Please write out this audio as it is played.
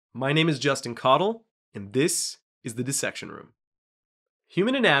My name is Justin Caudle, and this is the Dissection Room.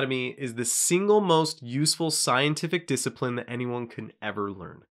 Human anatomy is the single most useful scientific discipline that anyone can ever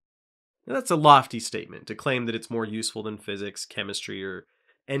learn. Now, that's a lofty statement to claim that it's more useful than physics, chemistry, or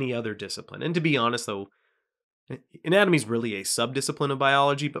any other discipline. And to be honest, though, anatomy is really a subdiscipline of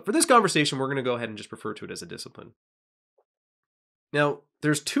biology, but for this conversation, we're going to go ahead and just refer to it as a discipline. Now,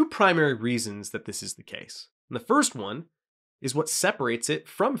 there's two primary reasons that this is the case. And the first one is what separates it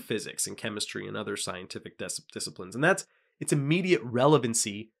from physics and chemistry and other scientific disciplines, and that's its immediate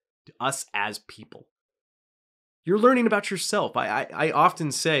relevancy to us as people. You're learning about yourself. I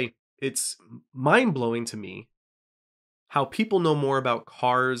often say it's mind-blowing to me how people know more about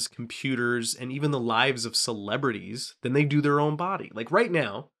cars, computers, and even the lives of celebrities than they do their own body. Like right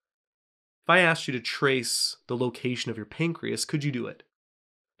now, if I asked you to trace the location of your pancreas, could you do it?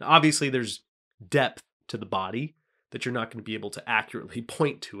 Now, obviously, there's depth to the body that you're not going to be able to accurately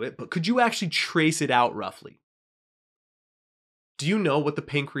point to it, but could you actually trace it out roughly? Do you know what the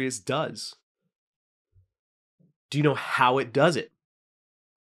pancreas does? Do you know how it does it?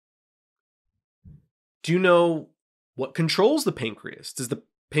 Do you know what controls the pancreas? Does the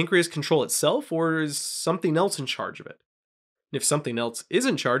pancreas control itself, or is something else in charge of it? And if something else is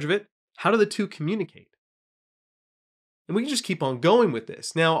in charge of it, how do the two communicate? And we can just keep on going with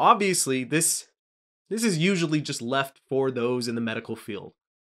this. Now, obviously, this is usually just left for those in the medical field.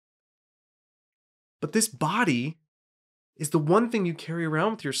 But this body is the one thing you carry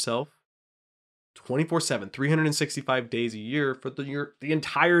around with yourself 24/7, 365 days a year for the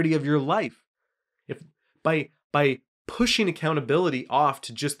entirety of your life. If by pushing accountability off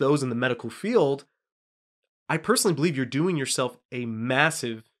to just those in the medical field, I personally believe you're doing yourself a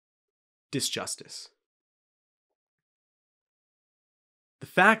massive disjustice. The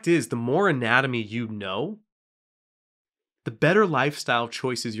fact is, the more anatomy you know, the better lifestyle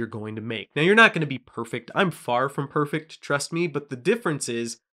choices you're going to make. Now, you're not going to be perfect. I'm far from perfect, trust me, but the difference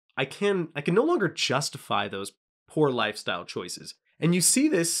is I can no longer justify those poor lifestyle choices. And you see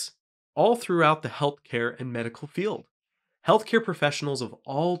this all throughout the healthcare and medical field. Healthcare professionals of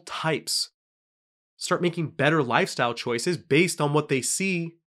all types start making better lifestyle choices based on what they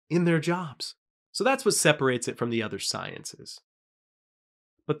see in their jobs. So that's what separates it from the other sciences.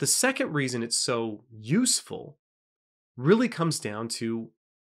 But the second reason it's so useful really comes down to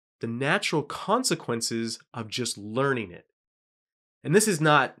the natural consequences of just learning it. And this is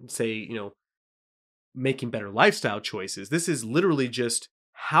not, say, making better lifestyle choices. This is literally just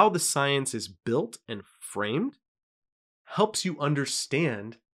how the science is built and framed helps you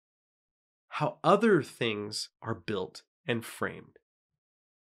understand how other things are built and framed.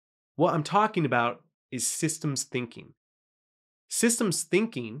 What I'm talking about is systems thinking. Systems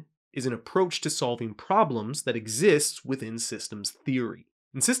thinking is an approach to solving problems that exists within systems theory.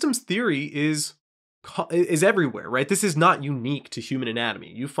 And systems theory is everywhere, right? This is not unique to human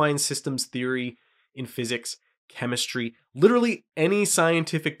anatomy. You find systems theory in physics, chemistry, literally any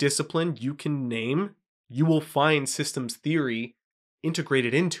scientific discipline you can name, you will find systems theory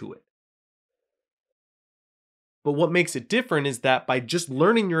integrated into it. But what makes it different is that by just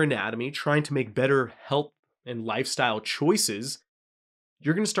learning your anatomy, trying to make better health and lifestyle choices,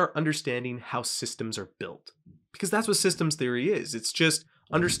 you're going to start understanding how systems are built. Because that's what systems theory is. It's just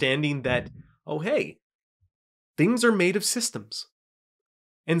understanding that, oh, hey, things are made of systems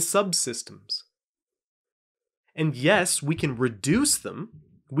and subsystems. And yes, we can reduce them.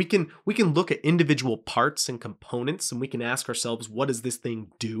 We can look at individual parts and components, and we can ask ourselves, what does this thing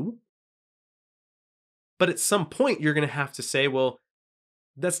do? But at some point, you're going to have to say, well,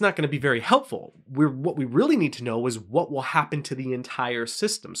 that's not going to be very helpful. What we really need to know is what will happen to the entire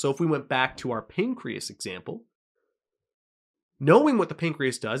system. So if we went back to our pancreas example, knowing what the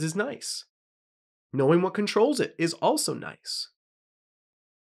pancreas does is nice. Knowing what controls it is also nice.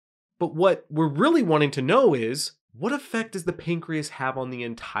 But what we're really wanting to know is, what effect does the pancreas have on the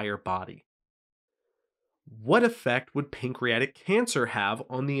entire body? What effect would pancreatic cancer have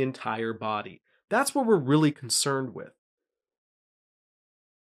on the entire body? That's what we're really concerned with.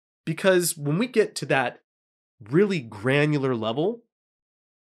 Because when we get to that really granular level,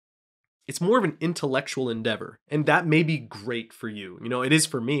 it's more of an intellectual endeavor. And that may be great for you. It is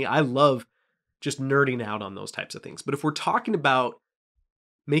for me. I love just nerding out on those types of things. But if we're talking about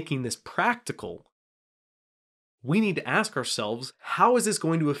making this practical, we need to ask ourselves, how is this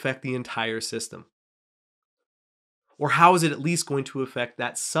going to affect the entire system? Or how is it at least going to affect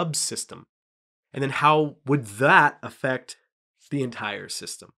that subsystem? And then how would that affect the entire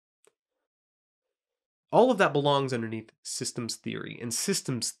system? All of that belongs underneath systems theory, and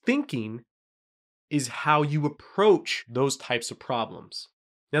systems thinking is how you approach those types of problems.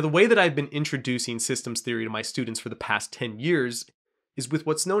 Now, the way that I've been introducing systems theory to my students for the past 10 years is with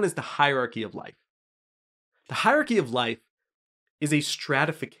what's known as the hierarchy of life. The hierarchy of life is a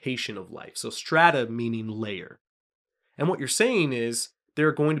stratification of life. So strata meaning layer. And what you're saying is there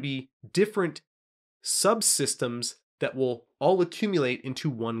are going to be different subsystems that will all accumulate into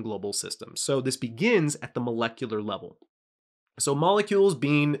one global system. So this begins at the molecular level. So molecules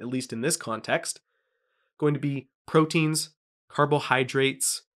being, at least in this context, going to be proteins,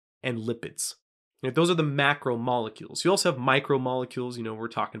 carbohydrates, and lipids. Those are the macromolecules. You also have micromolecules, we're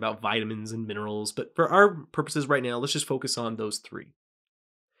talking about vitamins and minerals, but for our purposes right now, let's just focus on those three.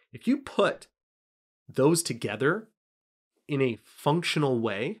 If you put those together in a functional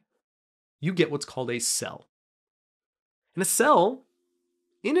way, you get what's called a cell. And a cell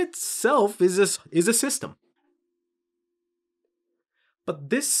in itself is a system. But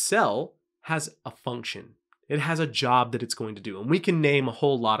this cell has a function. It has a job that it's going to do. And we can name a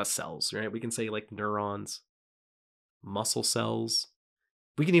whole lot of cells, right? We can say like neurons, muscle cells.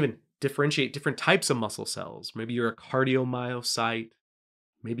 We can even differentiate different types of muscle cells. Maybe you're a cardiomyocyte.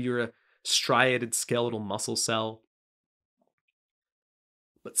 Maybe you're a striated skeletal muscle cell.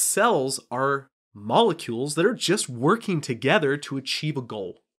 But cells are molecules that are just working together to achieve a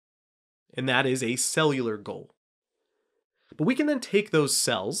goal. And that is a cellular goal. But we can then take those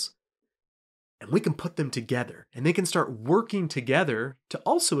cells and we can put them together, and they can start working together to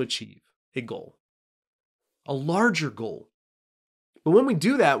also achieve a goal, a larger goal. But when we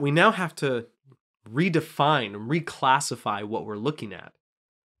do that, we now have to redefine and reclassify what we're looking at.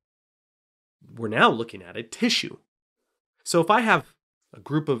 We're now looking at a tissue. So if I have a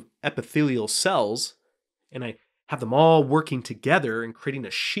group of epithelial cells and I have them all working together and creating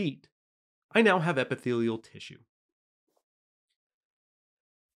a sheet, I now have epithelial tissue.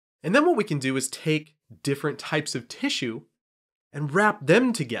 And then what we can do is take different types of tissue and wrap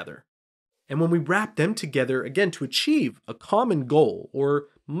them together. And when we wrap them together, again, to achieve a common goal, or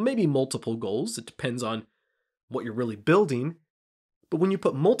maybe multiple goals, it depends on what you're really building. But when you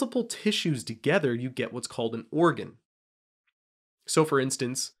put multiple tissues together, you get what's called an organ. So for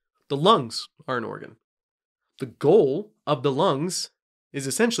instance, the lungs are an organ. The goal of the lungs is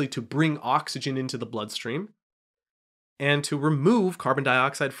essentially to bring oxygen into the bloodstream and to remove carbon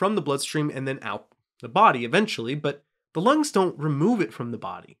dioxide from the bloodstream and then out the body eventually, but the lungs don't remove it from the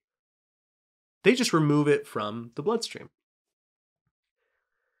body. They just remove it from the bloodstream.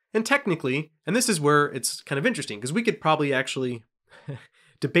 And technically, and this is where it's kind of interesting, because we could probably actually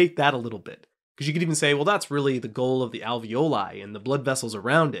debate that a little bit. Because you could even say, well, that's really the goal of the alveoli and the blood vessels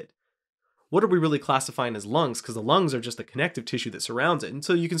around it. What are we really classifying as lungs? Because the lungs are just the connective tissue that surrounds it. And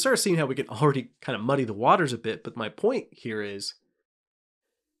so you can start seeing how we can already kind of muddy the waters a bit. But my point here is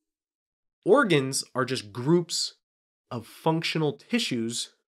organs are just groups of functional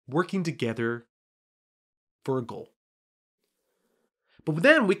tissues working together for a goal. But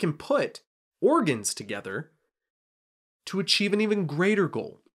then we can put organs together to achieve an even greater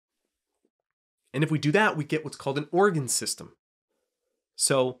goal. And if we do that, we get what's called an organ system.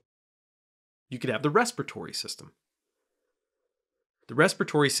 So you could have the respiratory system. The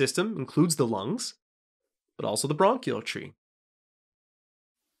respiratory system includes the lungs, but also the bronchial tree,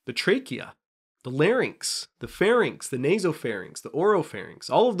 the trachea, the larynx, the pharynx, the nasopharynx, the oropharynx.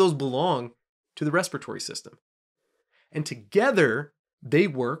 All of those belong to the respiratory system. And together, they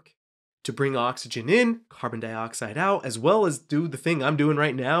work to bring oxygen in, carbon dioxide out, as well as do the thing I'm doing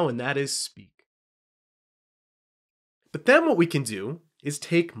right now, and that is speak. But then what we can do is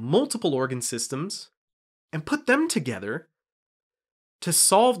take multiple organ systems and put them together to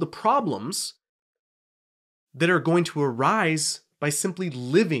solve the problems that are going to arise by simply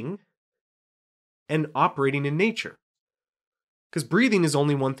living and operating in nature. Because breathing is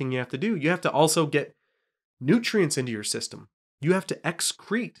only one thing you have to do. You have to also get nutrients into your system. You have to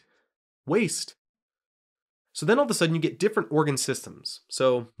excrete waste. So then all of a sudden you get different organ systems.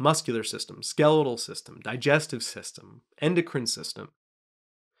 So muscular system, skeletal system, digestive system, endocrine system.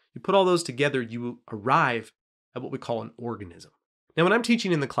 You put all those together, you arrive at what we call an organism. Now, when I'm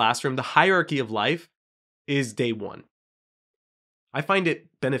teaching in the classroom, the hierarchy of life is day one. I find it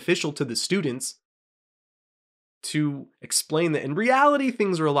beneficial to the students to explain that in reality,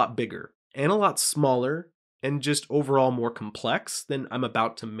 things are a lot bigger and a lot smaller and just overall more complex than I'm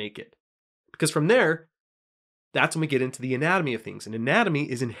about to make it. Because from there, that's when we get into the anatomy of things. And anatomy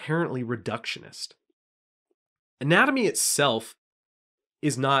is inherently reductionist. Anatomy itself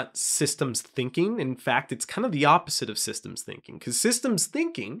is not systems thinking. In fact, it's kind of the opposite of systems thinking, because systems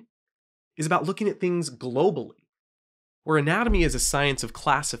thinking is about looking at things globally, where anatomy is a science of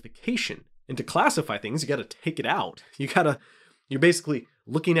classification. And to classify things, you got to take it out. You're basically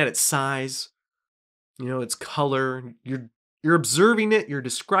looking at its size, its color. You're observing it, you're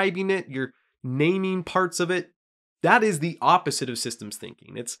describing it, you're naming parts of it. That is the opposite of systems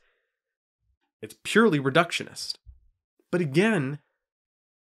thinking. It's purely reductionist. But again,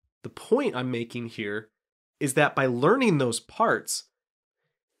 the point I'm making here is that by learning those parts,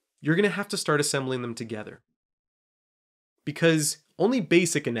 you're going to have to start assembling them together. Because only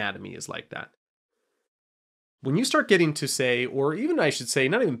basic anatomy is like that. When you start getting to say, or even I should say,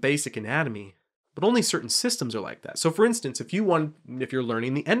 not even basic anatomy, but only certain systems are like that. So for instance, if you're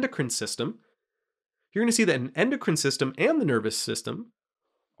learning the endocrine system, you're going to see that an endocrine system and the nervous system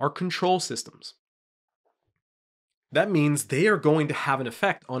are control systems. That means they are going to have an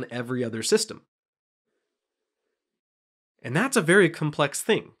effect on every other system. And that's a very complex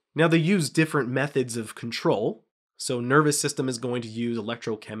thing. Now, they use different methods of control. So nervous system is going to use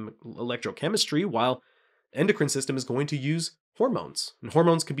electrochemistry, while endocrine system is going to use hormones. And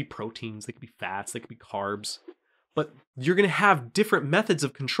hormones can be proteins, they can be fats, they can be carbs. But you're going to have different methods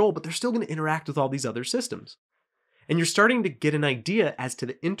of control, but they're still going to interact with all these other systems. And you're starting to get an idea as to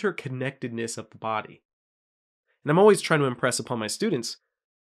the interconnectedness of the body. And I'm always trying to impress upon my students,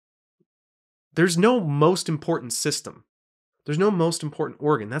 there's no most important system. There's no most important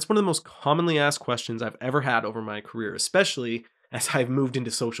organ. That's one of the most commonly asked questions I've ever had over my career, especially as I've moved into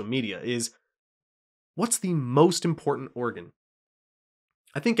social media, is what's the most important organ?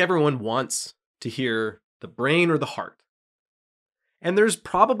 I think everyone wants to hear the brain or the heart. And there's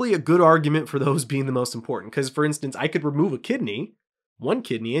probably a good argument for those being the most important. Because, for instance, I could remove one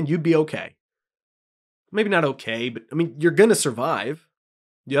kidney, and you'd be okay. Maybe not okay, but you're going to survive.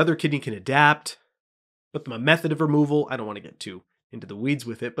 The other kidney can adapt. But my method of removal, I don't want to get too into the weeds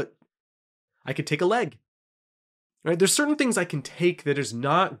with it, but I could take a leg. Right? There's certain things I can take that is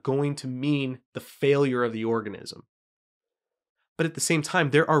not going to mean the failure of the organism. But at the same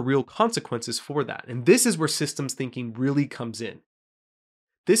time, there are real consequences for that. And this is where systems thinking really comes in.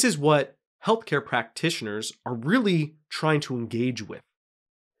 This is what healthcare practitioners are really trying to engage with.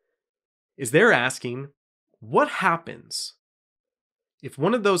 Is they're asking, what happens if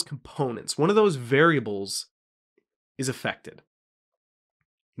one of those components, one of those variables is affected?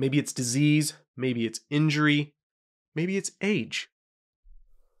 Maybe it's disease, maybe it's injury, maybe it's age.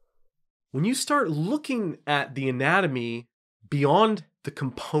 When you start looking at the anatomy beyond the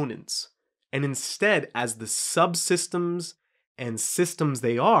components and instead as the subsystems and systems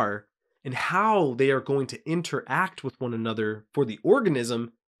they are and how they are going to interact with one another for the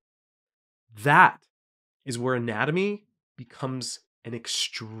organism, that is where anatomy becomes an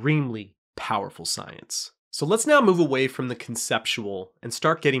extremely powerful science. So let's now move away from the conceptual and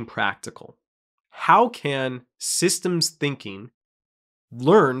start getting practical. How can systems thinking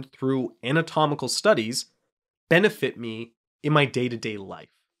learned through anatomical studies benefit me in my day-to-day life?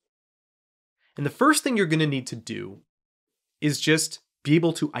 And the first thing you're going to need to do is just be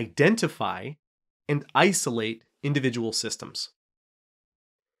able to identify and isolate individual systems.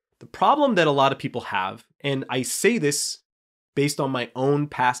 The problem that a lot of people have, and I say this based on my own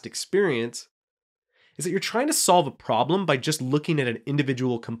past experience, is that you're trying to solve a problem by just looking at an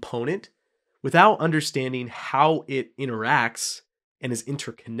individual component without understanding how it interacts and is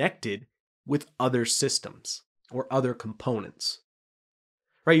interconnected with other systems or other components.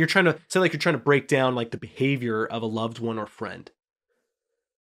 Right? You're trying to break down like the behavior of a loved one or friend.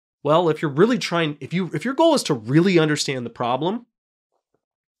 Well, if your goal is to really understand the problem,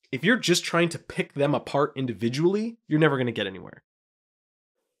 if you're just trying to pick them apart individually, you're never going to get anywhere.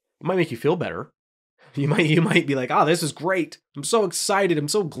 It might make you feel better. You might be like, this is great. I'm so excited. I'm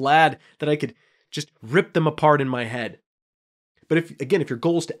so glad that I could just rip them apart in my head. But if your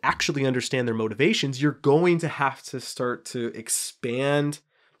goal is to actually understand their motivations, you're going to have to start to expand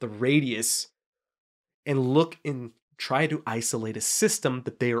the radius and look and try to isolate a system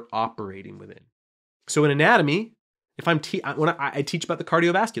that they are operating within. So in anatomy, when I teach about the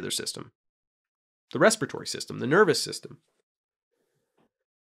cardiovascular system, the respiratory system, the nervous system,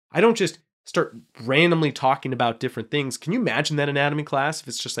 I don't just start randomly talking about different things. Can you imagine that anatomy class if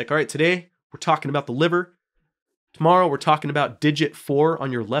it's just like, all right, today we're talking about the liver. Tomorrow we're talking about digit 4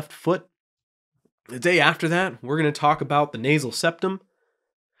 on your left foot. The day after that, we're going to talk about the nasal septum.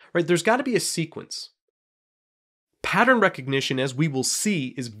 Right? There's got to be a sequence. Pattern recognition, as we will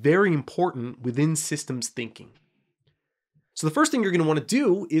see, is very important within systems thinking. So the first thing you're going to want to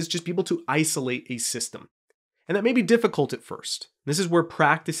do is just be able to isolate a system. And that may be difficult at first. This is where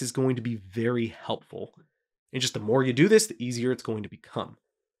practice is going to be very helpful. And just the more you do this, the easier it's going to become.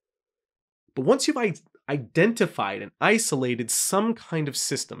 But once you've identified and isolated some kind of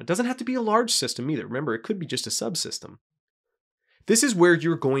system, it doesn't have to be a large system either. Remember, it could be just a subsystem. This is where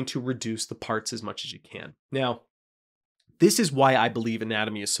you're going to reduce the parts as much as you can. Now, this is why I believe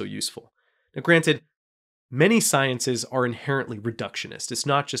anatomy is so useful. Now, granted, many sciences are inherently reductionist. It's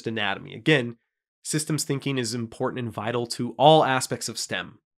not just anatomy. Again, systems thinking is important and vital to all aspects of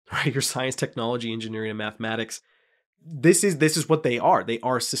STEM, right? Your science, technology, engineering, and mathematics. This is what they are. They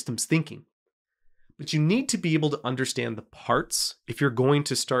are systems thinking. But you need to be able to understand the parts if you're going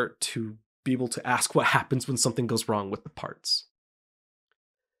to start to be able to ask what happens when something goes wrong with the parts.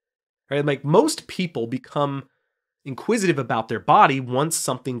 Right? Like most people become inquisitive about their body once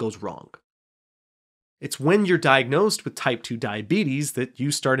something goes wrong. It's when you're diagnosed with type 2 diabetes that you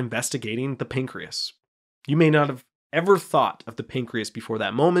start investigating the pancreas. You may not have ever thought of the pancreas before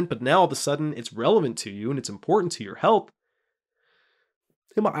that moment, but now all of a sudden it's relevant to you and it's important to your health.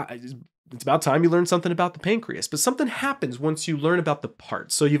 It's about time you learn something about the pancreas. But something happens once you learn about the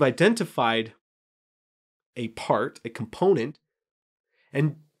parts. So you've identified a part, a component,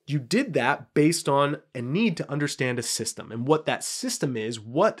 and you did that based on a need to understand a system. And what that system is,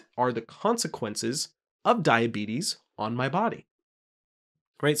 what are the consequences of diabetes on my body?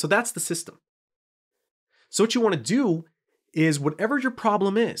 Right? So that's the system. So what you want to do is whatever your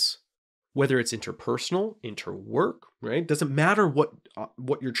problem is, whether it's interpersonal, interwork, right? Doesn't matter what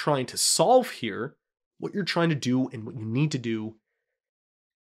you're trying to solve here. What you're trying to do and what you need to do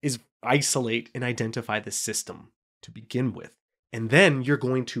is isolate and identify the system to begin with. And then you're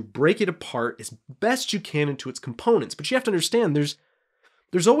going to break it apart as best you can into its components. But you have to understand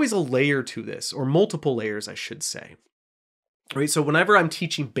there's always a layer to this, or multiple layers, I should say. Right? So whenever I'm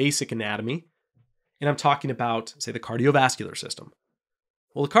teaching basic anatomy and I'm talking about, say, the cardiovascular system.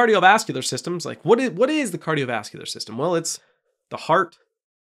 Well, the cardiovascular system's like, what is the cardiovascular system? Well, it's the heart,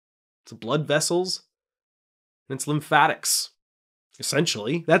 it's the blood vessels, and it's lymphatics.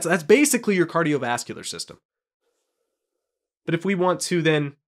 Essentially, that's basically your cardiovascular system. But if we want to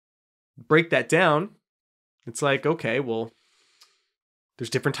then break that down, it's like, okay, well, there's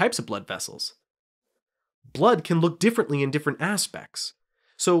different types of blood vessels. Blood can look differently in different aspects.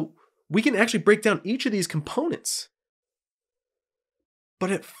 So we can actually break down each of these components. But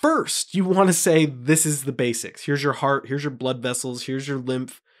at first, you want to say, this is the basics. Here's your heart, here's your blood vessels, here's your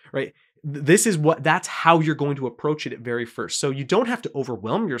lymph, right? That's how you're going to approach it at very first. So you don't have to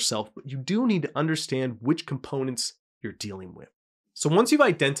overwhelm yourself, but you do need to understand which components you're dealing with. So once you've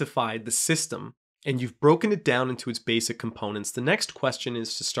identified the system and you've broken it down into its basic components, the next question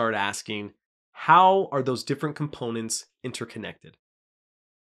is to start asking, how are those different components interconnected?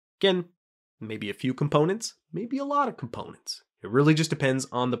 Again, maybe a few components, maybe a lot of components. It really just depends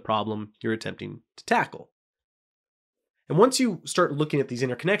on the problem you're attempting to tackle. And once you start looking at these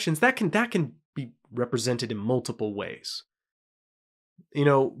interconnections, that can be represented in multiple ways.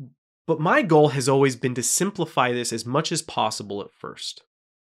 But my goal has always been to simplify this as much as possible at first.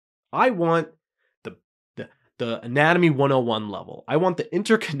 I want the anatomy 101 level. I want the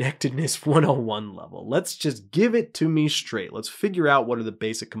interconnectedness 101 level. Let's just give it to me straight. Let's figure out what are the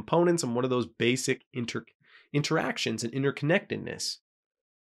basic components and what are those basic interactions and interconnectedness.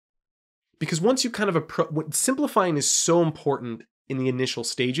 Because once you kind of simplifying is so important in the initial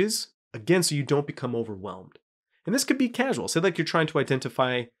stages, again, so you don't become overwhelmed. And this could be casual. Say like you're trying to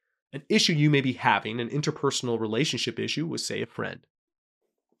identify an issue you may be having, an interpersonal relationship issue with, say, a friend.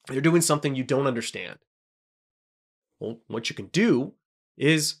 They're doing something you don't understand. Well, what you can do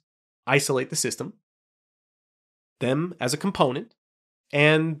is isolate the system, them as a component,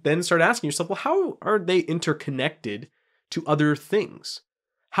 and then start asking yourself, well, how are they interconnected to other things?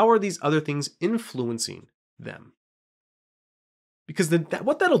 How are these other things influencing them? Because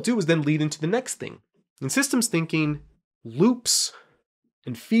what that'll do is then lead into the next thing. In systems thinking, loops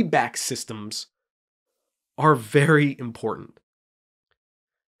and feedback systems are very important.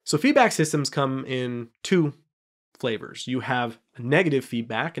 So feedback systems come in two flavors. You have a negative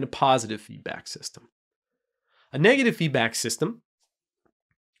feedback and a positive feedback system. A negative feedback system,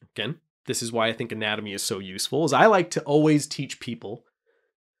 again, this is why I think anatomy is so useful, is I like to always teach people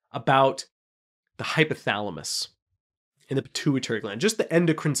about the hypothalamus and the pituitary gland, just the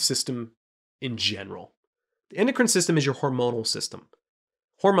endocrine system in general. The endocrine system is your hormonal system.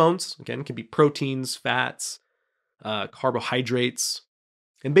 Hormones, again, can be proteins, fats, carbohydrates,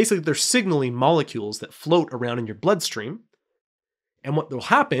 and basically they're signaling molecules that float around in your bloodstream. And what will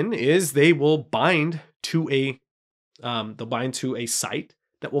happen is they will bind to a site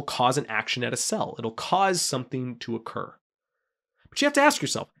that will cause an action at a cell. It'll cause something to occur. But you have to ask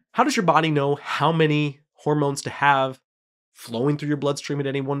yourself, how does your body know how many hormones to have flowing through your bloodstream at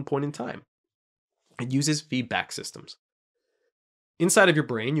any one point in time? It uses feedback systems. Inside of your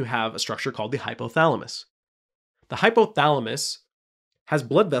brain, you have a structure called the hypothalamus. The hypothalamus has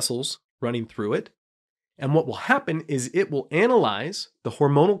blood vessels running through it. And what will happen is it will analyze the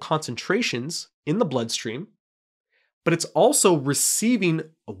hormonal concentrations in the bloodstream, but it's also receiving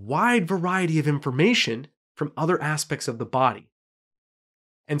a wide variety of information from other aspects of the body.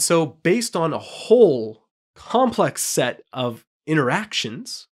 And so, based on a whole complex set of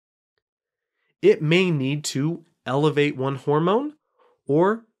interactions, it may need to elevate one hormone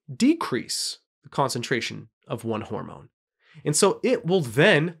or decrease the concentration of one hormone. And so it will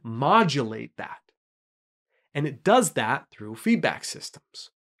then modulate that. And it does that through feedback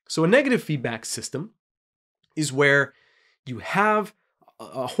systems. So a negative feedback system is where you have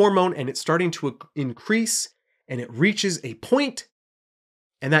a hormone and it's starting to increase and it reaches a point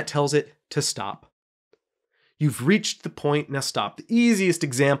and that tells it to stop. You've reached the point, now stop. The easiest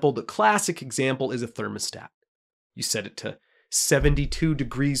example, the classic example is a thermostat. You set it to 72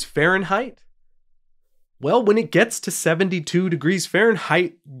 degrees Fahrenheit. Well, when it gets to 72 degrees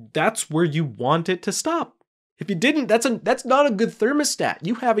Fahrenheit, that's where you want it to stop. If you didn't, that's not a good thermostat.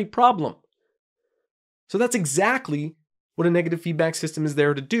 You have a problem. So that's exactly what a negative feedback system is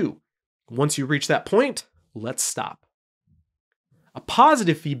there to do. Once you reach that point, let's stop. A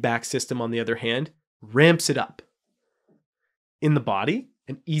positive feedback system, on the other hand, ramps it up. In the body,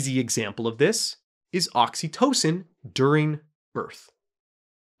 an easy example of this is oxytocin during birth.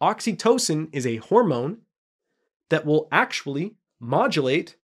 Oxytocin is a hormone that will actually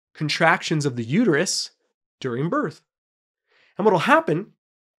modulate contractions of the uterus during birth. And what will happen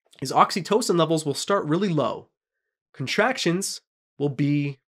is oxytocin levels will start really low. Contractions will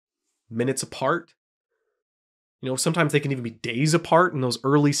be minutes apart. Sometimes they can even be days apart in those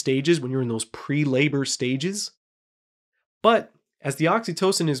early stages when you're in those pre-labor stages. But as the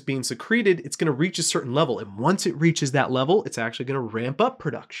oxytocin is being secreted, it's going to reach a certain level. And once it reaches that level, it's actually going to ramp up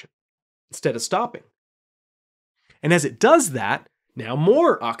production instead of stopping. And as it does that, now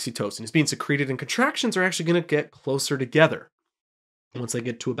more oxytocin is being secreted and contractions are actually going to get closer together. Once they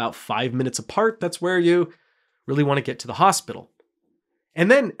get to about 5 minutes apart, that's where you really want to get to the hospital. And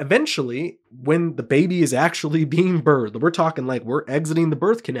then eventually, when the baby is actually being birthed, we're talking like we're exiting the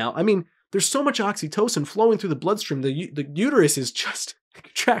birth canal. I mean, there's so much oxytocin flowing through the bloodstream, the uterus is just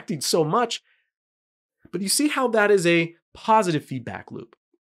contracting so much. But you see how that is a positive feedback loop.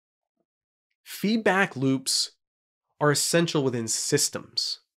 Feedback loops are essential within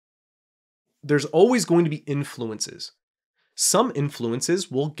systems. There's always going to be influences. Some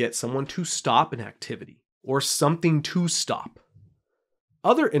influences will get someone to stop an activity or something to stop.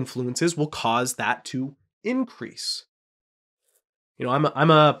 Other influences will cause that to increase. I'm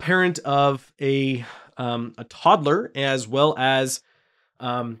a parent of a toddler as well as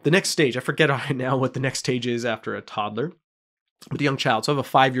the next stage. I forget right now what the next stage is after a toddler, but a young child. So I have a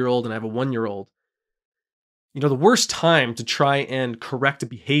 5-year-old and I have a 1-year-old. The worst time to try and correct a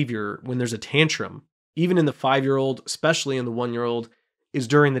behavior when there's a tantrum, even in the 5-year-old, especially in the 1-year-old, is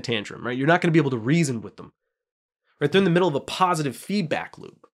during the tantrum, right? You're not going to be able to reason with them. Right? They're in the middle of a positive feedback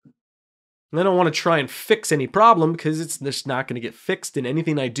loop. And I don't want to try and fix any problem because it's just not going to get fixed, and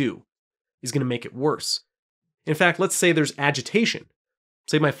anything I do is going to make it worse. In fact, let's say there's agitation.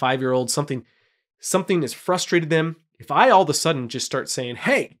 Say my 5-year-old, something has frustrated them. If I all of a sudden just start saying,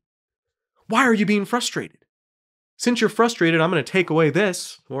 hey, why are you being frustrated? Since you're frustrated, I'm going to take away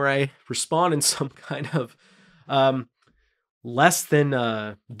this, or I respond in some kind of less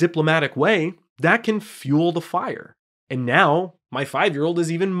than diplomatic way, that can fuel the fire. And now my 5-year-old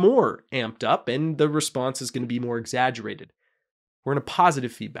is even more amped up and the response is going to be more exaggerated. We're in a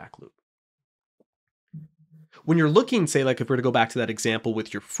positive feedback loop. When you're looking, say, like if we're to go back to that example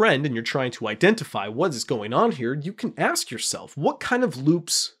with your friend and you're trying to identify what is going on here, you can ask yourself, what kind of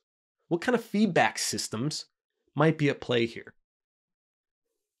loops, what kind of feedback systems might be at play here?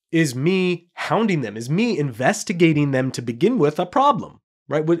 Is me hounding them? Is me investigating them to begin with a problem?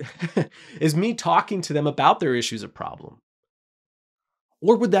 Right? Is me talking to them about their issues a problem?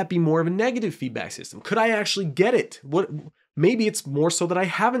 Or would that be more of a negative feedback system? Could I actually get it? Maybe it's more so that I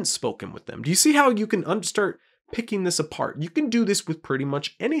haven't spoken with them. Do you see how you can start picking this apart? You can do this with pretty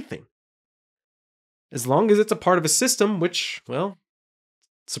much anything. As long as it's a part of a system, which, well,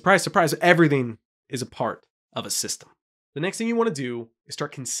 surprise, surprise, everything is a part of a system. The next thing you want to do is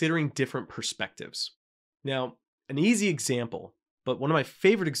start considering different perspectives. Now, an easy example, but one of my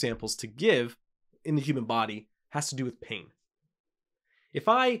favorite examples to give in the human body has to do with pain. If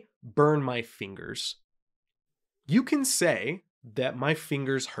I burn my fingers, you can say that my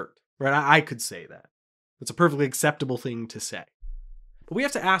fingers hurt, right? I could say that. It's a perfectly acceptable thing to say. But we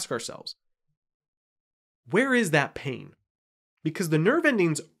have to ask ourselves, where is that pain? Because the nerve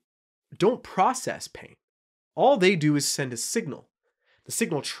endings don't process pain. All they do is send a signal. The The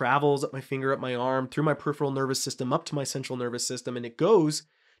signal travels up my finger, up my arm, through my peripheral nervous system, up to my central nervous system, and it goes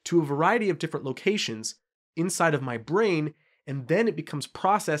to a variety of different locations inside of my brain, and then it becomes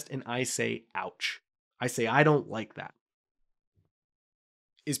processed and I say, ouch. I say, I don't like that.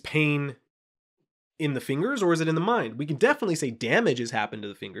 Is pain in the fingers or is it in the mind? We can definitely say damage has happened to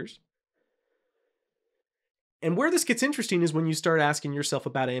the fingers. And where this gets interesting is when you start asking yourself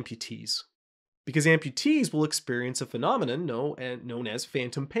about amputees, because amputees will experience a phenomenon known as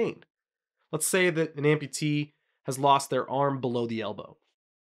phantom pain. Let's say that an amputee has lost their arm below the elbow.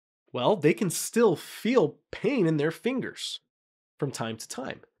 Well, they can still feel pain in their fingers from time to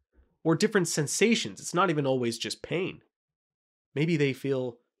time, or different sensations. It's not even always just pain. Maybe they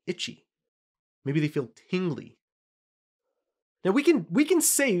feel itchy. Maybe they feel tingly. Now we can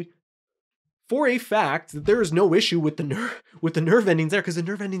say for a fact that there is no issue with the nerve endings there because the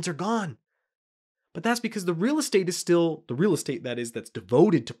nerve endings are gone. But that's because the real estate is still, the real estate that is, that's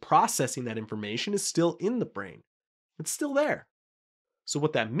devoted to processing that information is still in the brain. It's still there. So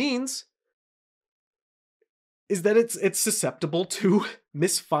what that means is that it's susceptible to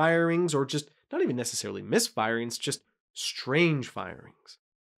misfirings, or just not even necessarily misfirings, just strange firings.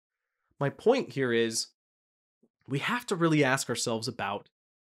 My point here is we have to really ask ourselves about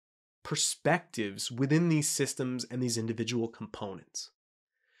perspectives within these systems and these individual components.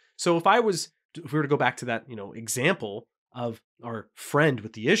 So if we were to go back to that, example of our friend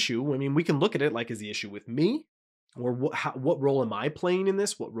with the issue, I mean, we can look at it like, is the issue with me? Or what role am I playing in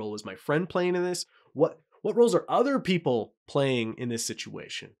this? What role is my friend playing in this? What roles are other people playing in this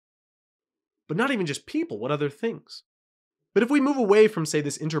situation? But not even just people, what other things? But if we move away from, say,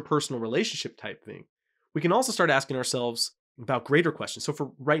 this interpersonal relationship type thing, we can also start asking ourselves about greater questions. So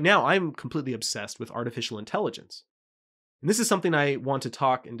for right now, I'm completely obsessed with artificial intelligence. And this is something I want to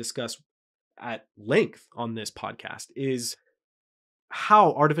talk and discuss at length on this podcast, is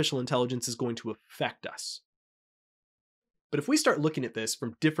how artificial intelligence is going to affect us. But if we start looking at this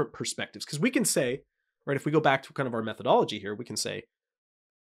from different perspectives, because we can say, right, if we go back to kind of our methodology here, we can say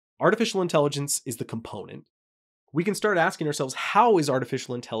artificial intelligence is the component. We can start asking ourselves, how is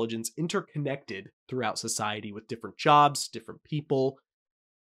artificial intelligence interconnected throughout society with different jobs, different people?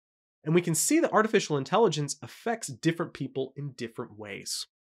 And we can see that artificial intelligence affects different people in different ways.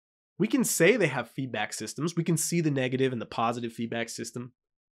 We can say they have feedback systems. We can see the negative and the positive feedback system.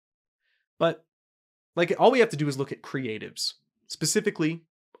 But all we have to do is look at creatives, specifically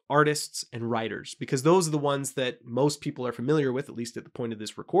artists and writers, because those are the ones that most people are familiar with, at least at the point of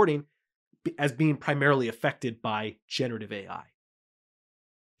this recording, as being primarily affected by generative AI.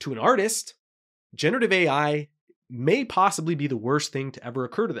 To an artist, generative AI may possibly be the worst thing to ever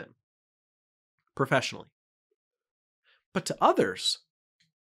occur to them professionally. But to others,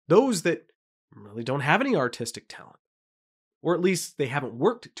 those that really don't have any artistic talent, or at least they haven't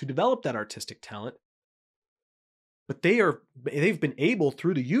worked to develop that artistic talent, but they've been able,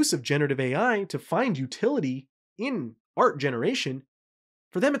 through the use of generative AI, to find utility in art generation.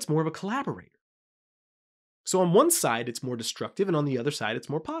 For them, it's more of a collaborator. So on one side, it's more destructive, and on the other side, it's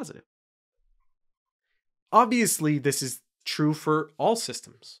more positive. Obviously, this is true for all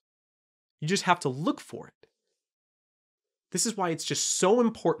systems. You just have to look for it. This is why it's just so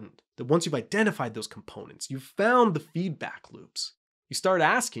important that once you've identified those components, you've found the feedback loops, you start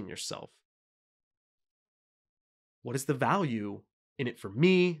asking yourself, what is the value in it for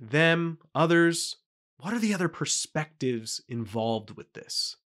me, them, others? What are the other perspectives involved with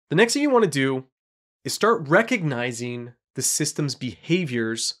this? The next thing you want to do is start recognizing the system's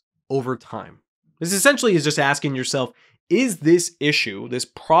behaviors over time. This essentially is just asking yourself, is this issue, this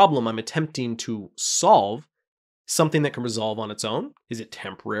problem I'm attempting to solve, something that can resolve on its own? Is it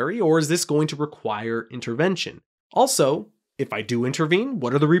temporary, or is this going to require intervention? Also, if I do intervene,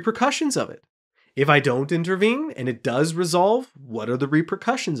 what are the repercussions of it? If I don't intervene and it does resolve, what are the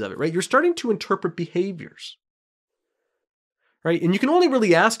repercussions of it, right? You're starting to interpret behaviors, right? And you can only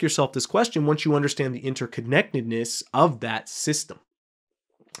really ask yourself this question once you understand the interconnectedness of that system.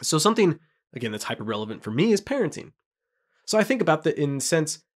 So something, again, that's hyper relevant for me is parenting. So I think about that in the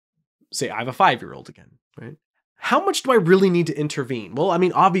sense, say I have a 5-year-old again, right? How much do I really need to intervene? Well, I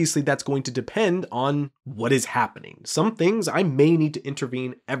mean, obviously that's going to depend on what is happening. Some things I may need to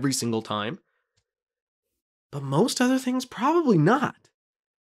intervene every single time, but most other things, probably not.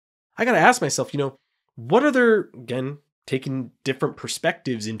 I got to ask myself, what are there, again, taking different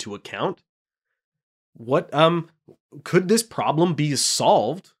perspectives into account, what could this problem be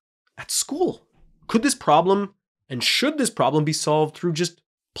solved at school? Could this problem, and should this problem be solved through just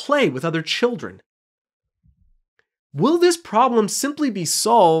play with other children? Will this problem simply be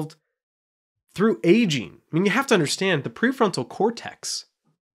solved through aging. I mean, you have to understand the prefrontal cortex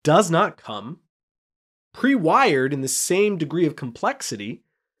does not come pre-wired in the same degree of complexity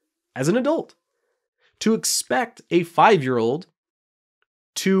as an adult. To expect a 5-year-old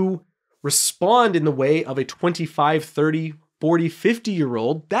to respond in the way of a 25, 30, 40,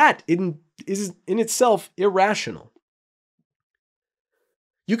 50-year-old, that is in itself irrational.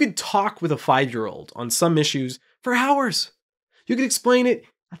 You could talk with a 5-year-old on some issues for hours. You could explain it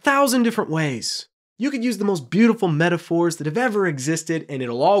 1,000 different ways. You could use the most beautiful metaphors that have ever existed, and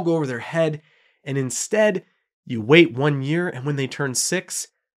it'll all go over their head. And instead, you wait 1 year, and when they turn 6,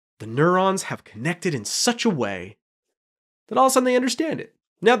 the neurons have connected in such a way that all of a sudden they understand it.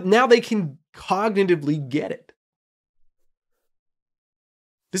 Now they can cognitively get it.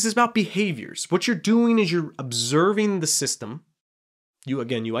 This is about behaviors. What you're doing is you're observing the system. You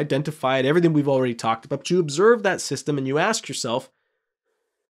identify it, everything we've already talked about, but you observe that system and you ask yourself,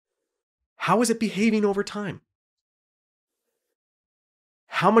 how is it behaving over time?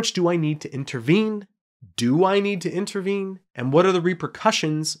 How much do I need to intervene? Do I need to intervene? And what are the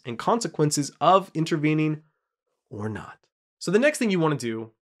repercussions and consequences of intervening or not? So the next thing you want to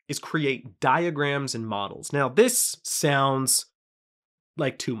do is create diagrams and models. Now, this sounds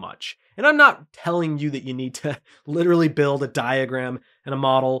like too much. And I'm not telling you that you need to literally build a diagram and a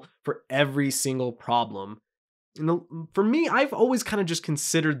model for every single problem. For me, I've always kind of just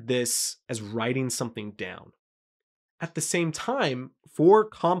considered this as writing something down. At the same time, for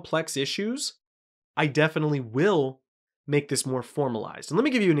complex issues, I definitely will make this more formalized. And let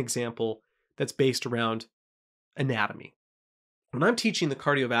me give you an example that's based around anatomy. When I'm teaching the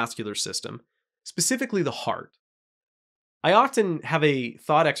cardiovascular system, specifically the heart, I often have a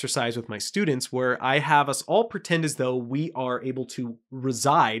thought exercise with my students where I have us all pretend as though we are able to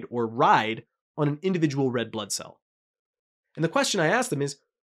reside or ride on an individual red blood cell. And the question I ask them is,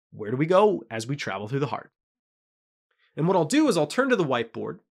 where do we go as we travel through the heart? And what I'll do is I'll turn to the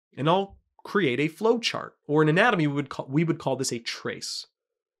whiteboard and I'll create a flow chart, or in anatomy, we would call this a trace.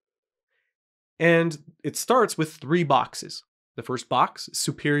 And it starts with 3 boxes. The first box,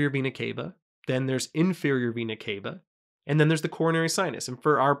 superior vena cava, then there's inferior vena cava, and then there's the coronary sinus. And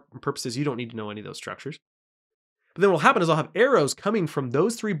for our purposes, you don't need to know any of those structures. But then what will happen is I'll have arrows coming from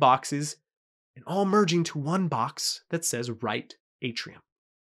those 3 boxes and all merging to one box that says right atrium.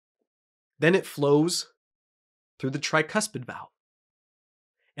 Then it flows through the tricuspid valve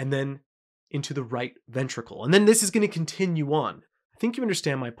and then into the right ventricle. And then this is going to continue on. I think you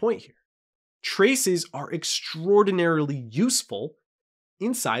understand my point here. Traces are extraordinarily useful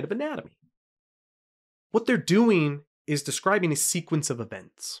inside of anatomy. What they're doing is describing a sequence of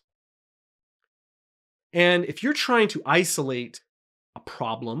events. And if you're trying to isolate a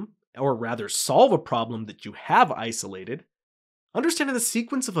problem, or rather solve a problem that you have isolated, understanding the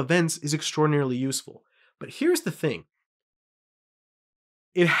sequence of events is extraordinarily useful. But here's the thing.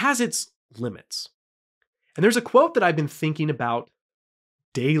 It has its limits. And there's a quote that I've been thinking about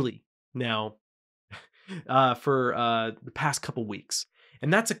daily now for the past couple weeks.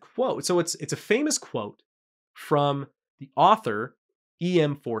 And that's a quote. So it's a famous quote from the author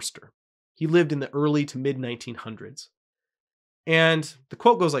E.M. Forster. He lived in the early to mid 1900s. And the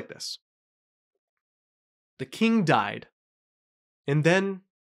quote goes like this. The king died, and then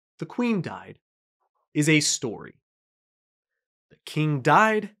the queen died, is a story. The king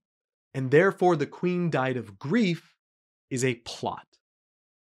died, and therefore the queen died of grief, is a plot.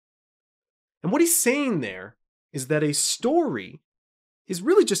 And what he's saying there is that a story is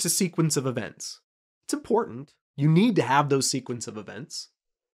really just a sequence of events. It's important. You need to have those sequence of events.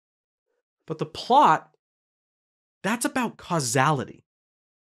 But the plot, that's about causality.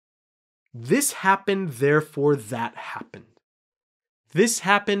 This happened, therefore that happened. This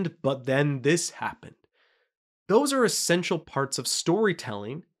happened, but then this happened. Those are essential parts of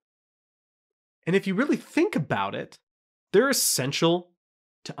storytelling. And if you really think about it, they're essential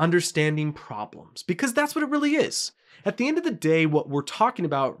to understanding problems, because that's what it really is. At the end of the day, what we're talking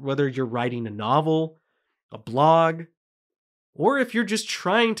about, whether you're writing a novel, a blog, or if you're just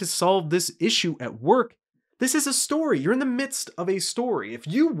trying to solve this issue at work, this is a story. You're in the midst of a story. If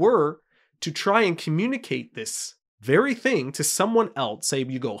you were to try and communicate this very thing to someone else, say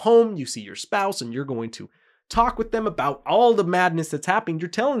you go home, you see your spouse, and you're going to talk with them about all the madness that's happening, you're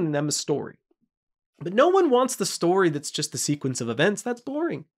telling them a story. But no one wants the story that's just the sequence of events. That's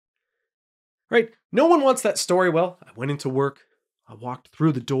boring. Right? No one wants that story. Well, I went into work, I walked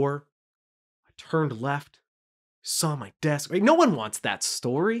through the door, I turned left, saw my desk. Right? No one wants that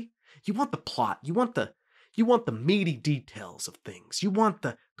story. You want the plot. You want the meaty details of things. You want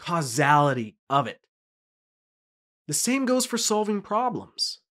the causality of it. The same goes for solving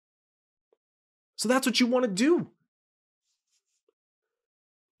problems. So that's what you want to do.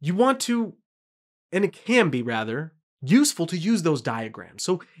 You want to, and it can be rather, useful to use those diagrams.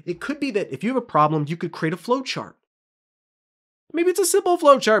 So it could be that if you have a problem, you could create a flow chart. Maybe it's a simple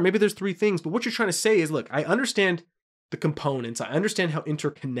flow chart. Maybe there's 3 things, but what you're trying to say is, look, I understand the components. I understand how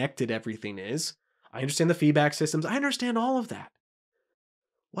interconnected everything is. I understand the feedback systems. I understand all of that.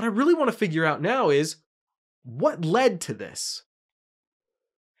 What I really want to figure out now is what led to this?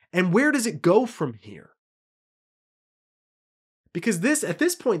 And where does it go from here? Because at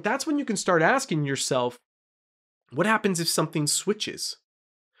this point, that's when you can start asking yourself, what happens if something switches?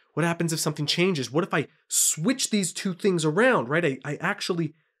 What happens if something changes? What if I switch these 2 things around, right? I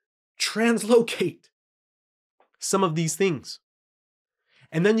actually translocate some of these things.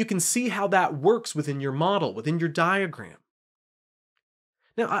 And then you can see how that works within your model, within your diagram.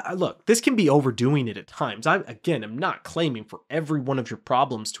 Now, look, this can be overdoing it at times. I'm not claiming for every one of your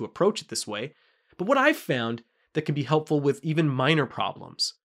problems to approach it this way. But what I've found that can be helpful with even minor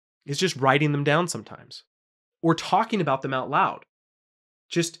problems is just writing them down sometimes or talking about them out loud.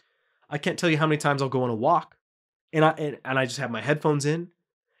 I can't tell you how many times I'll go on a walk and I just have my headphones in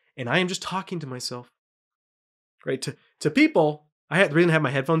and I am just talking to myself, right? To people, the reason I have my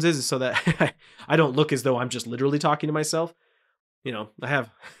headphones is so that I don't look as though I'm just literally talking to myself. I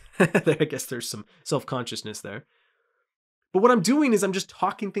guess there's some self-consciousness there. But what I'm doing is I'm just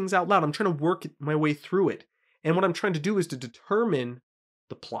talking things out loud. I'm trying to work my way through it. And what I'm trying to do is to determine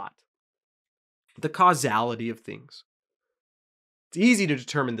the plot, the causality of things. It's easy to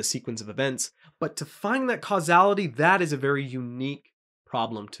determine the sequence of events, but to find that causality, that is a very unique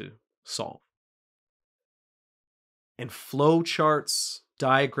problem to solve. And flow charts,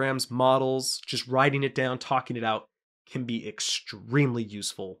 diagrams, models, just writing it down, talking it out can be extremely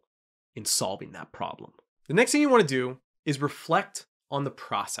useful in solving that problem. The next thing you want to do is reflect on the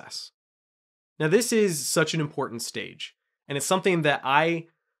process. Now, this is such an important stage, and it's something that I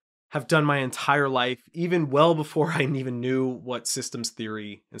have done my entire life, even well before I even knew what systems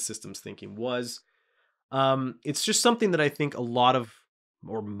theory and systems thinking was. It's just something that I think a lot of,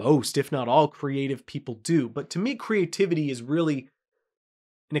 or most, if not all, creative people do. But to me, creativity is really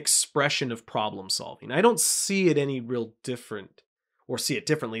an expression of problem solving. I don't see it any real different, or see it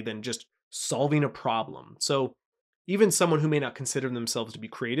differently than just solving a problem. So even someone who may not consider themselves to be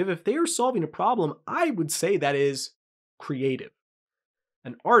creative, if they are solving a problem, I would say that is creative.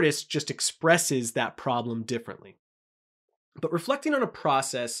 An artist just expresses that problem differently. But reflecting on a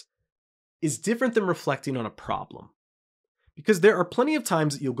process is different than reflecting on a problem. Because there are plenty of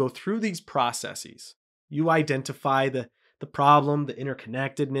times that you'll go through these processes. You identify the problem, the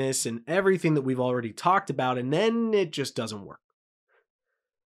interconnectedness, and everything that we've already talked about, and then it just doesn't work.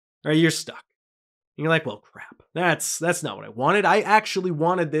 Or you're stuck. And you're like, well, crap. That's not what I wanted. I actually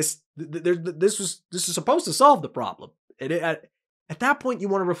wanted this. This is supposed to solve the problem. At that point, you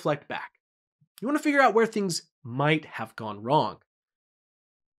want to reflect back. You want to figure out where things might have gone wrong.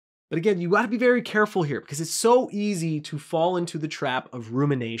 But again, you got to be very careful here because it's so easy to fall into the trap of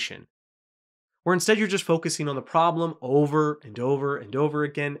rumination, where instead you're just focusing on the problem over and over and over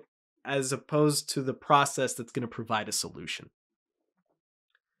again, as opposed to the process that's going to provide a solution.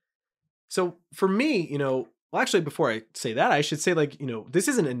 So for me, actually, before I say that, I should say this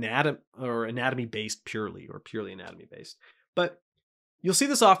isn't anatomy based purely anatomy based, but you'll see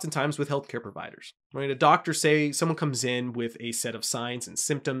this oftentimes with healthcare providers, right? A doctor, someone comes in with a set of signs and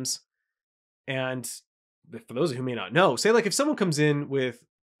symptoms. And for those who may not know, if someone comes in with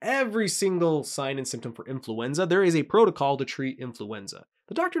every single sign and symptom for influenza, there is a protocol to treat influenza.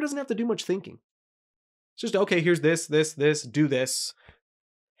 The doctor doesn't have to do much thinking. It's just, okay, here's this, do this,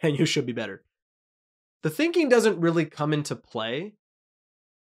 and you should be better. The thinking doesn't really come into play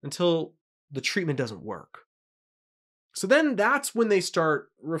until the treatment doesn't work. So then that's when they start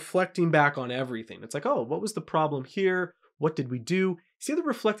reflecting back on everything. It's like, oh, what was the problem here? What did we do? See, they're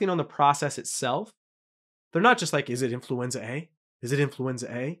reflecting on the process itself. They're not just like, is it influenza A? Is it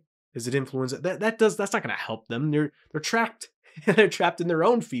influenza A? Is it influenza? That's not going to help them. They're trapped. They're trapped in their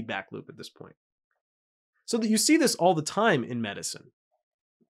own feedback loop at this point. So that you see this all the time in medicine.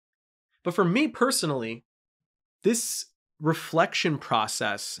 But for me personally, this reflection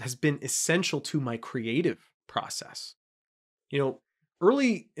process has been essential to my creative process. In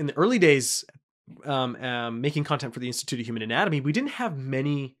the early days, making content for the Institute of Human Anatomy, we didn't have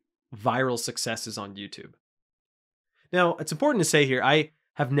many viral successes on YouTube. Now, it's important to say here, I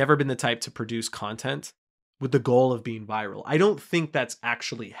have never been the type to produce content with the goal of being viral. I don't think that's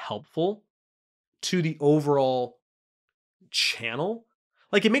actually helpful to the overall channel.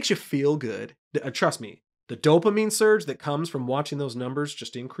 Like, it makes you feel good. Trust me, The dopamine surge that comes from watching those numbers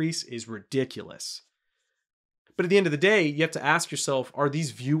just increase is ridiculous. But at the end of the day, you have to ask yourself, are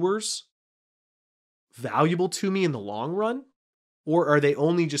these viewers valuable to me in the long run? Or are they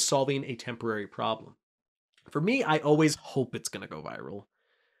only just solving a temporary problem? For me, I always hope it's going to go viral.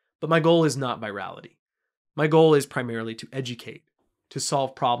 But my goal is not virality. My goal is primarily to educate, to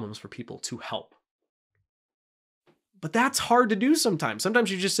solve problems for people, to help. But that's hard to do sometimes. Sometimes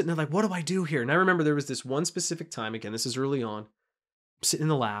you're just sitting there like, what do I do here? And I remember there was this one specific time, again, this is early on, I'm sitting in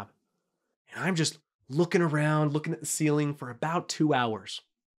the lab, and I'm just looking around, looking at the ceiling for about 2 hours.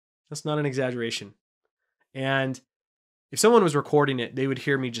 That's not an exaggeration. And if someone was recording it, they would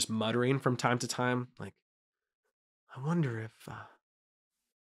hear me just muttering from time to time, like, I wonder if,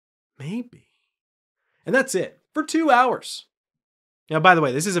 maybe. And that's it, for 2 hours. Now, by the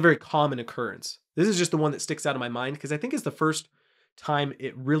way, this is a very common occurrence. This is just the one that sticks out of my mind because I think it's the first time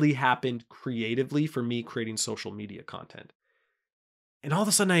it really happened creatively for me creating social media content. And all of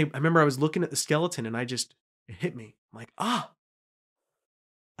a sudden, I remember I was looking at the skeleton and it hit me. I'm like,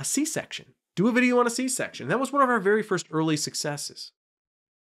 a C-section. Do a video on a C-section. That was one of our very first early successes.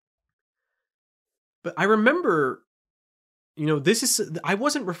 But I remember, I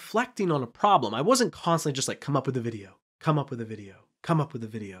wasn't reflecting on a problem. I wasn't constantly just like, come up with a video, come up with a video, come up with a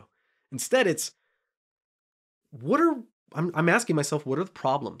video. Instead, it's, I'm asking myself, what are the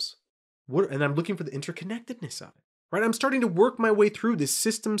problems? And I'm looking for the interconnectedness of it, right? I'm starting to work my way through this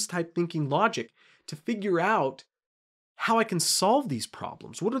systems type thinking logic to figure out how I can solve these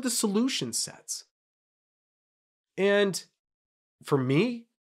problems. What are the solution sets? And for me,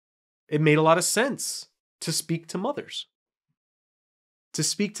 it made a lot of sense to speak to mothers, to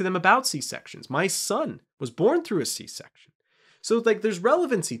speak to them about C-sections. My son was born through a C-section. So there's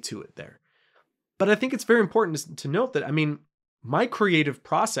relevancy to it there. But I think it's very important to note that, my creative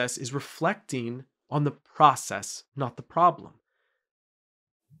process is reflecting on the process, not the problem.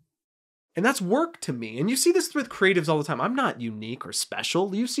 And that's work to me. And you see this with creatives all the time. I'm not unique or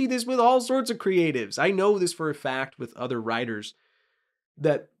special. You see this with all sorts of creatives. I know this for a fact with other writers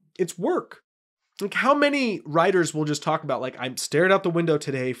that it's work. Like how many writers will just talk about I stared out the window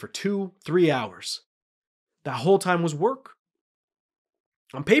today for 2-3 hours. That whole time was work.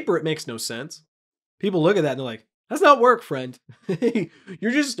 On paper, it makes no sense. People look at that and they're like, that's not work, friend.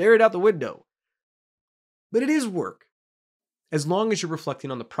 You're just staring out the window. But it is work, as long as you're reflecting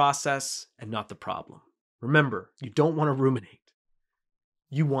on the process and not the problem. Remember, you don't want to ruminate.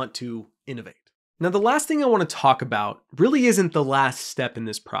 You want to innovate. Now, the last thing I want to talk about really isn't the last step in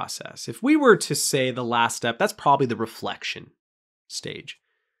this process. If we were to say the last step, that's probably the reflection stage.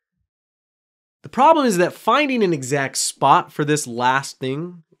 The problem is that finding an exact spot for this last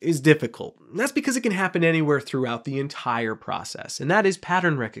thing is difficult. And that's because it can happen anywhere throughout the entire process, and that is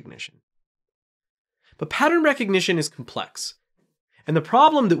pattern recognition. But pattern recognition is complex. And the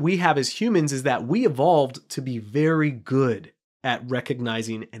problem that we have as humans is that we evolved to be very good at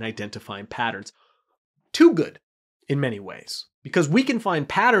recognizing and identifying patterns. Too good in many ways, because we can find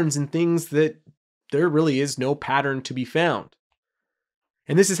patterns in things that there really is no pattern to be found.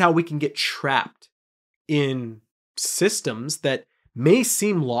 And this is how we can get trapped in systems that may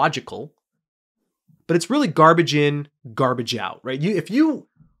seem logical, but it's really garbage in, garbage out, right? If you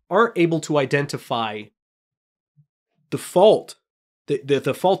aren't able to identify the fault,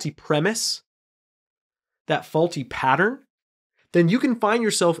 the faulty premise, that faulty pattern, then you can find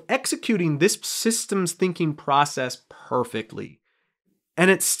yourself executing this systems thinking process perfectly. And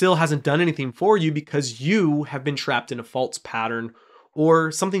it still hasn't done anything for you because you have been trapped in a false pattern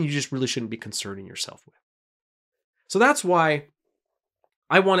or something you just really shouldn't be concerning yourself with. So that's why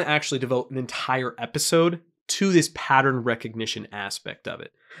I want to actually devote an entire episode to this pattern recognition aspect of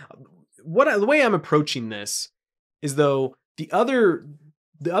it. The way I'm approaching this is though the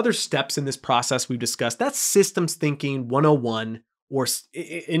other steps in this process we've discussed, that's systems thinking 101 or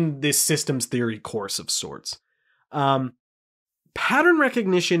in this systems theory course of sorts. Pattern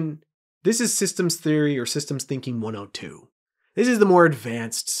recognition, this is systems theory or systems thinking 102. This is the more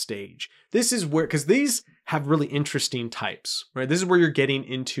advanced stage. This is where, because these have really interesting types, right? This is where you're getting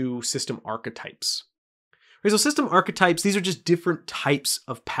into system archetypes. Right, so system archetypes, these are just different types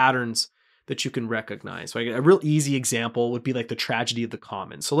of patterns that you can recognize. Right? A real easy example would be like the tragedy of the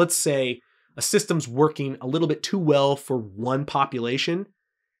commons. So let's say a system's working a little bit too well for one population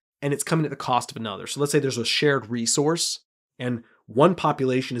and it's coming at the cost of another. So let's say there's a shared resource and one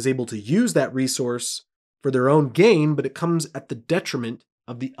population is able to use that resource for their own gain, but it comes at the detriment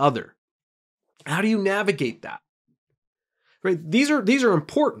of the other. How do you navigate that? Right? These are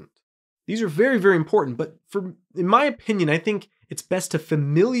important. These are very, very important. But in my opinion, I think it's best to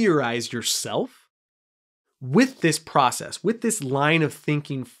familiarize yourself with this process, with this line of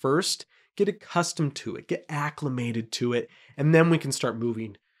thinking first, get accustomed to it, get acclimated to it, and then we can start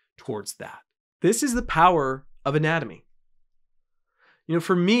moving towards that. This is the power of anatomy.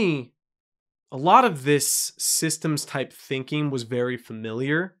 For me, a lot of this systems type thinking was very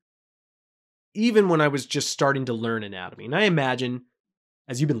familiar, even when I was just starting to learn anatomy. And I imagine,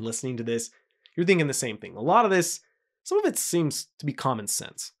 as you've been listening to this, you're thinking the same thing. A lot of this, some of it seems to be common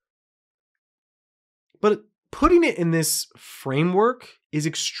sense. But putting it in this framework is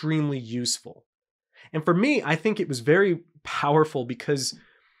extremely useful. And for me, I think it was very powerful because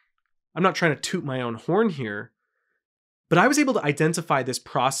I'm not trying to toot my own horn here, but I was able to identify this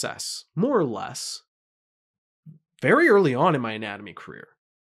process, more or less, very early on in my anatomy career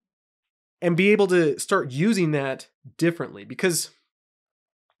and be able to start using that differently. Because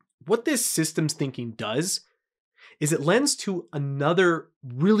what this systems thinking does is it lends to another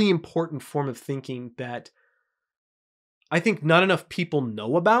really important form of thinking that I think not enough people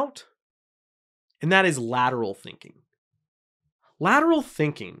know about, and that is lateral thinking. Lateral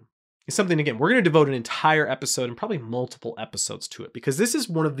thinking is something, again, we're going to devote an entire episode and probably multiple episodes to it, because this is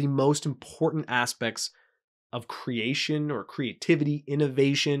one of the most important aspects of creation or creativity,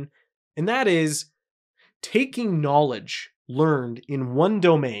 innovation, and that is taking knowledge learned in one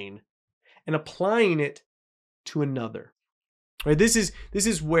domain and applying it to another. Right? This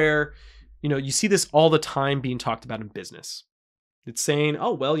is where, you see this all the time being talked about in business. It's saying,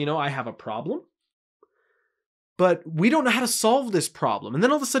 oh, well, I have a problem, but we don't know how to solve this problem. And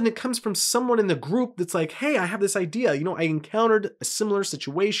then all of a sudden it comes from someone in the group that's like, hey, I have this idea. I encountered a similar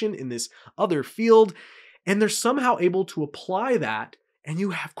situation in this other field, and they're somehow able to apply that, and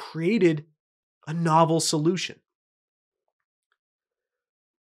you have created a novel solution.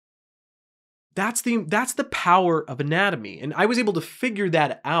 That's the power of anatomy. And I was able to figure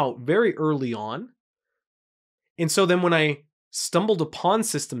that out very early on. And so then when I stumbled upon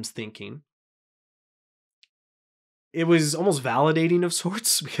systems thinking, it was almost validating of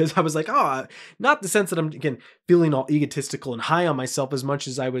sorts, because I was like, not the sense that I'm, again, feeling all egotistical and high on myself as much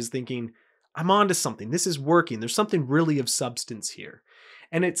as I was thinking, I'm onto something. This is working. There's something really of substance here.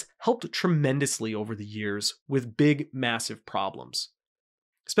 And it's helped tremendously over the years with big, massive problems,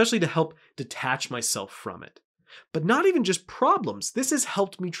 especially to help detach myself from it. But not even just problems. This has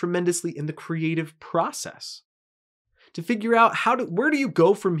helped me tremendously in the creative process to figure out where do you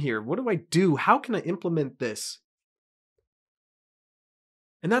go from here? What do I do? How can I implement this?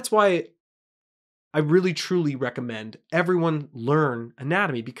 And that's why I really, truly recommend everyone learn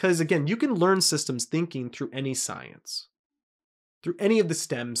anatomy, because again, you can learn systems thinking through any science, through any of the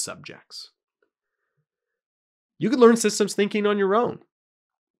STEM subjects. You can learn systems thinking on your own.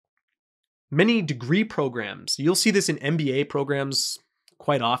 Many degree programs, you'll see this in MBA programs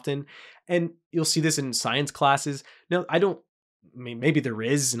quite often, and you'll see this in science classes. Now, maybe there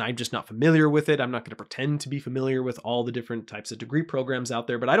is, and I'm just not familiar with it. I'm not going to pretend to be familiar with all the different types of degree programs out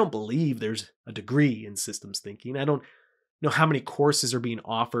there, but I don't believe there's a degree in systems thinking. I don't know how many courses are being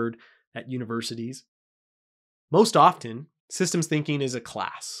offered at universities. Most often, systems thinking is a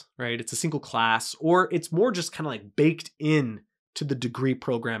class, right? It's a single class, or it's more just kind of like baked in to the degree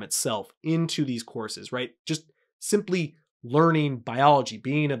program itself, into these courses, right? Just simply learning biology,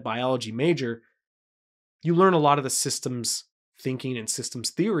 being a biology major, you learn a lot of the systems thinking and systems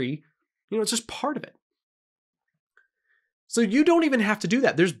theory. It's just part of it. So you don't even have to do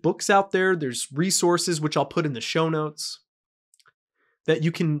that. There's books out there, there's resources, which I'll put in the show notes, that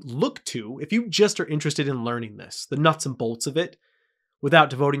you can look to if you just are interested in learning this, the nuts and bolts of it,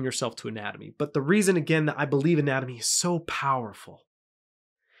 without devoting yourself to anatomy. But the reason, again, that I believe anatomy is so powerful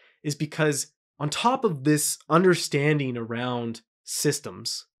is because on top of this understanding around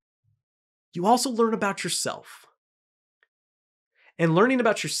systems, you also learn about yourself. And learning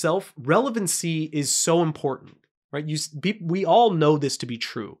about yourself, relevancy is so important, right? We all know this to be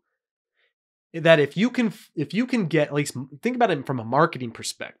true. That if you can get, at least think about it from a marketing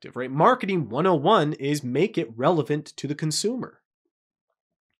perspective, right? Marketing 101 is make it relevant to the consumer.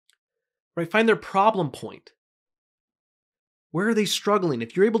 Right? Find their problem point. Where are they struggling?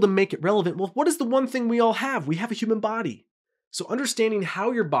 If you're able to make it relevant, well, what is the one thing we all have? We have a human body. So understanding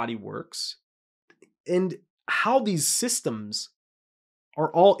how your body works and how these systems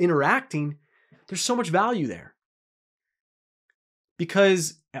are all interacting, there's so much value there.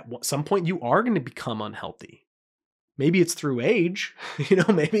 Because at some point you are going to become unhealthy. Maybe it's through age,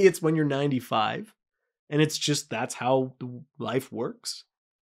 maybe it's when you're 95 and it's just, that's how life works.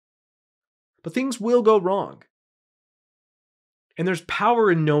 But things will go wrong. And there's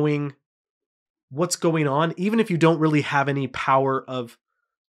power in knowing what's going on, even if you don't really have any power of,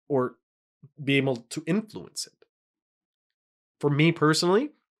 or be able to influence it. For me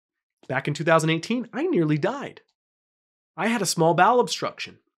personally, back in 2018, I nearly died. I had a small bowel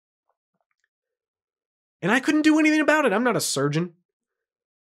obstruction. And I couldn't do anything about it. I'm not a surgeon.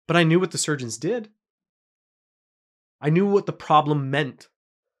 But I knew what the surgeons did. I knew what the problem meant.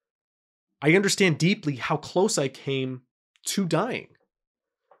 I understand deeply how close I came to dying.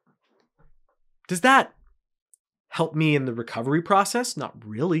 Does that help me in the recovery process? Not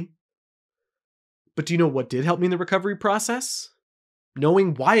really. But do you know what did help me in the recovery process?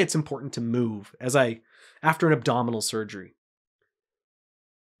 Knowing why it's important to move after an abdominal surgery.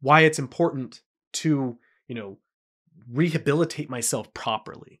 Why it's important to, rehabilitate myself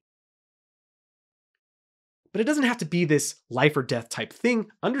properly. But it doesn't have to be this life or death type thing.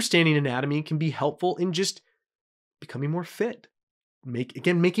 Understanding anatomy can be helpful in just becoming more fit.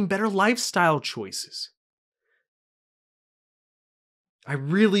 Making better lifestyle choices. I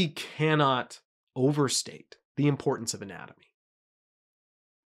really cannot overstate the importance of anatomy.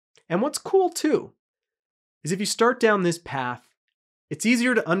 And what's cool too, is if you start down this path, it's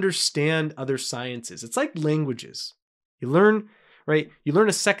easier to understand other sciences. It's like languages. You learn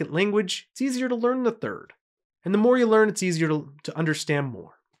a second language, it's easier to learn the third. And the more you learn, it's easier to understand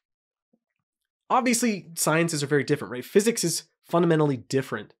more. Obviously, sciences are very different, right? Physics is fundamentally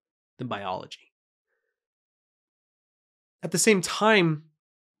different than biology. At the same time,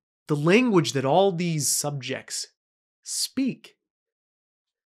 the language that all these subjects speak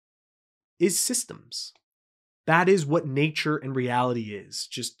is systems. That is what nature and reality is,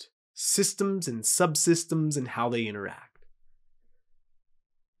 just systems and subsystems and how they interact.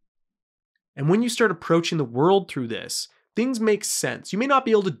 And when you start approaching the world through this, things make sense. You may not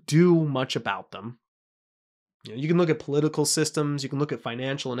be able to do much about them. You can look at political systems, you can look at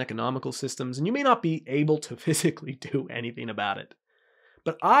financial and economical systems, and you may not be able to physically do anything about it.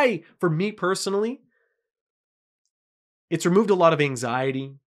 But for me personally, it's removed a lot of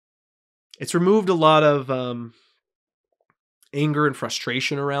anxiety. It's removed a lot of anger and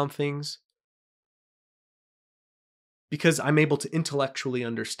frustration around things. Because I'm able to intellectually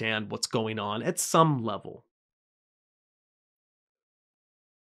understand what's going on at some level.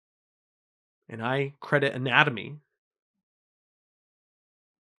 And I credit anatomy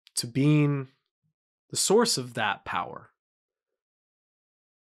to being the source of that power.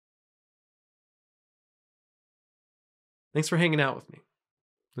 Thanks for hanging out with me.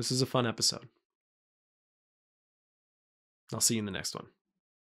 This is a fun episode. I'll see you in the next one.